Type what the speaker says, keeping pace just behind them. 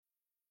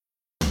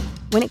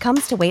When it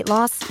comes to weight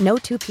loss, no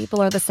two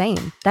people are the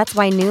same. That's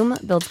why Noom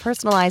builds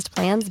personalized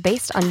plans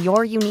based on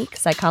your unique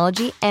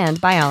psychology and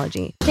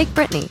biology. Take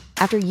Brittany.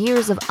 After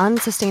years of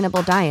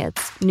unsustainable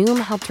diets, Noom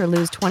helped her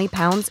lose 20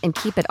 pounds and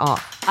keep it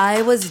off.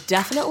 I was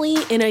definitely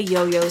in a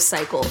yo-yo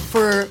cycle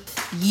for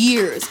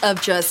years of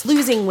just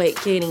losing weight,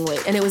 gaining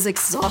weight, and it was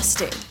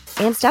exhausting.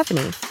 And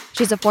Stephanie.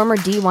 She's a former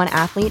D1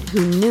 athlete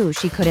who knew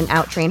she couldn't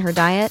out-train her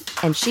diet,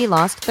 and she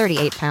lost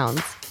 38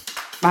 pounds.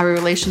 My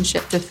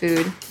relationship to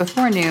food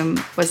before Noom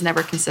was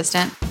never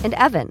consistent. And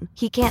Evan,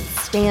 he can't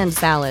stand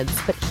salads,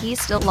 but he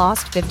still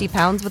lost 50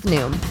 pounds with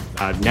Noom.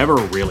 I never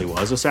really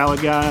was a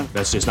salad guy.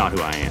 That's just not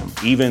who I am.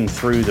 Even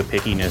through the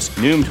pickiness,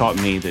 Noom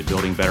taught me that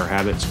building better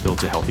habits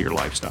builds a healthier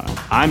lifestyle.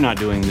 I'm not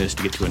doing this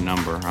to get to a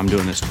number. I'm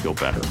doing this to feel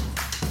better.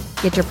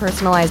 Get your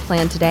personalized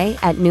plan today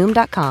at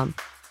Noom.com.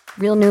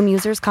 Real Noom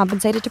users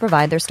compensated to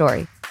provide their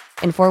story.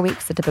 In 4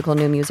 weeks, the typical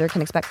Noom user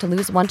can expect to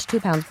lose 1 to 2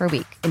 pounds per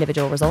week.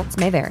 Individual results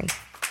may vary.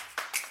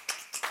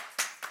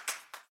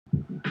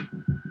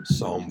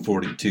 Psalm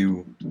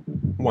 42.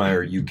 Why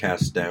are you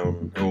cast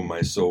down, O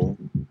my soul?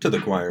 To the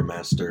choir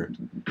master,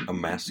 a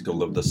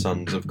maskil of the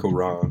sons of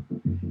Korah.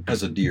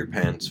 As a deer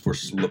pants for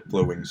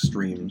flowing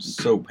streams,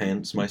 so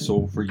pants my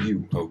soul for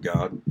you, O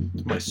God.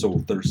 My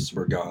soul thirsts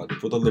for God,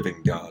 for the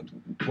living God.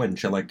 When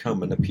shall I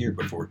come and appear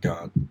before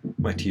God?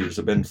 My tears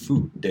have been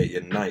food day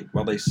and night,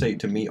 while they say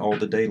to me all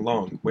the day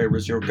long, Where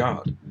is your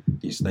God?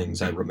 These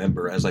things I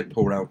remember as I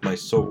pour out my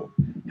soul.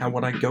 How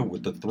would I go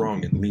with the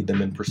throng and lead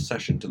them in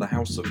procession to the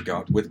house of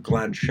God with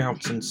glad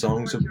shouts and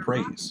songs of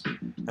praise?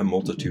 A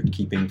multitude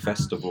keeping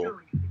festival.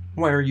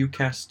 Why are you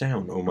cast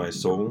down, O my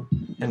soul?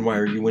 And why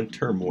are you in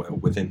turmoil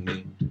within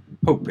me?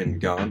 Hope in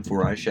God,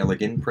 for I shall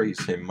again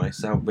praise him, my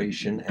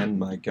salvation and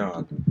my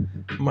God.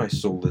 My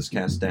soul is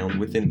cast down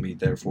within me,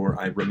 therefore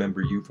I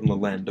remember you from the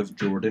land of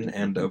Jordan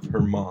and of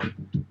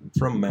Hermon,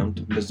 from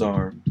Mount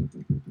Mizar.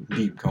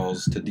 Deep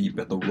calls to deep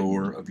at the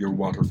roar of your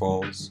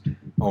waterfalls.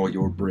 All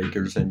your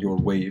breakers and your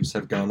waves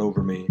have gone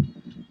over me.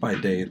 By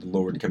day the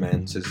Lord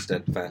commands his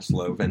steadfast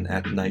love, and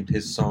at night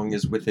his song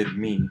is within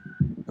me,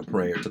 a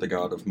prayer to the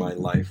God of my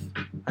life.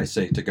 I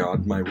say to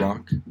God, my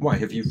rock, why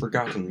have you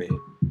forgotten me?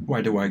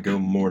 Why do I go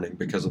mourning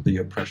because of the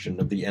oppression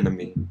of the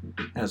enemy?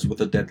 As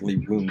with a deadly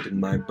wound in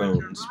my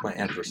bones, my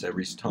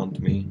adversaries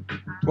taunt me,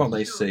 while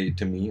they say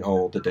to me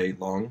all the day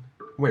long,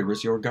 Where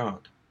is your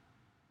God?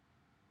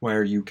 Why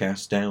are you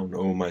cast down,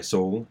 O my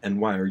soul, and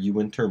why are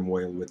you in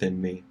turmoil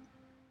within me?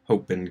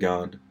 Hope in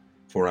God,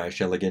 for I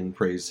shall again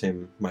praise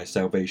him, my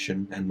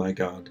salvation and my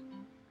God.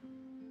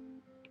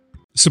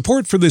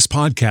 Support for this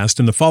podcast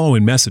and the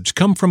following message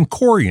come from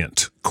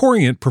Corient.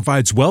 Corient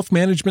provides wealth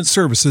management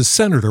services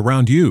centered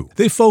around you.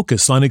 They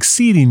focus on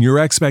exceeding your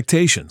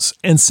expectations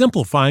and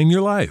simplifying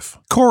your life.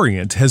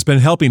 Corient has been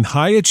helping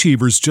high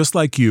achievers just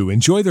like you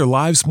enjoy their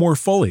lives more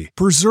fully,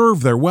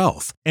 preserve their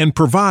wealth, and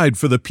provide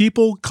for the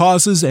people,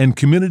 causes, and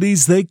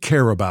communities they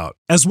care about.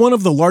 As one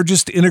of the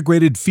largest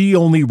integrated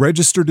fee-only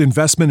registered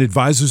investment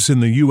advisors in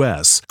the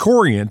U.S.,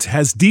 Corient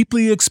has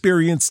deeply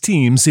experienced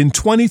teams in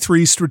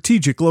 23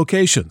 strategic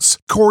locations.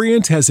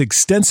 Corient has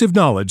extensive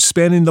knowledge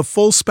spanning the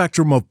full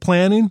spectrum of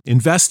planning,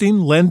 investing,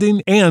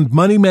 lending, and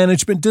money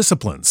management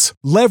disciplines.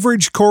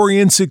 Leverage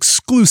Corient's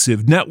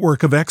exclusive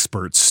network of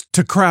experts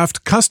to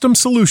craft custom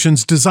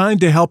solutions designed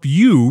to help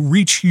you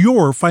reach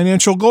your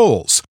financial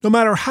goals, no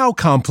matter how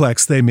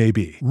complex they may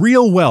be.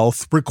 Real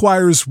wealth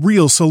requires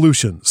real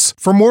solutions.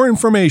 For more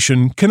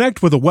information,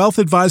 connect with a wealth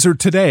advisor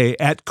today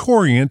at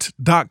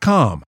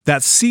Corient.com.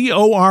 That's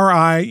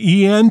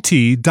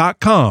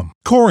Corient.com.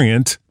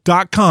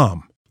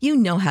 Corient.com. You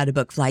know how to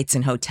book flights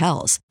and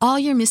hotels. All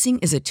you're missing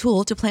is a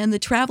tool to plan the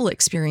travel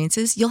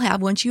experiences you'll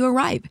have once you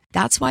arrive.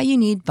 That's why you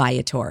need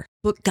Viator.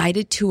 Book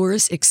guided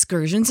tours,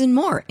 excursions, and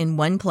more in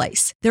one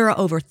place. There are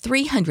over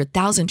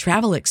 300,000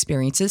 travel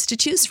experiences to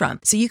choose from,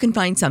 so you can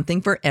find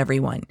something for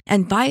everyone.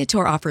 And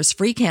Viator offers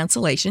free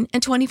cancellation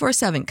and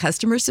 24/7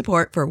 customer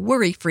support for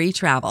worry-free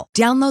travel.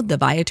 Download the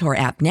Viator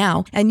app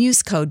now and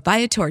use code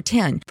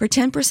Viator10 for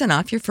 10%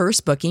 off your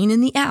first booking in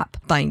the app.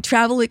 Find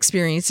travel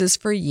experiences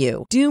for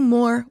you. Do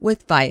more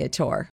with Viator.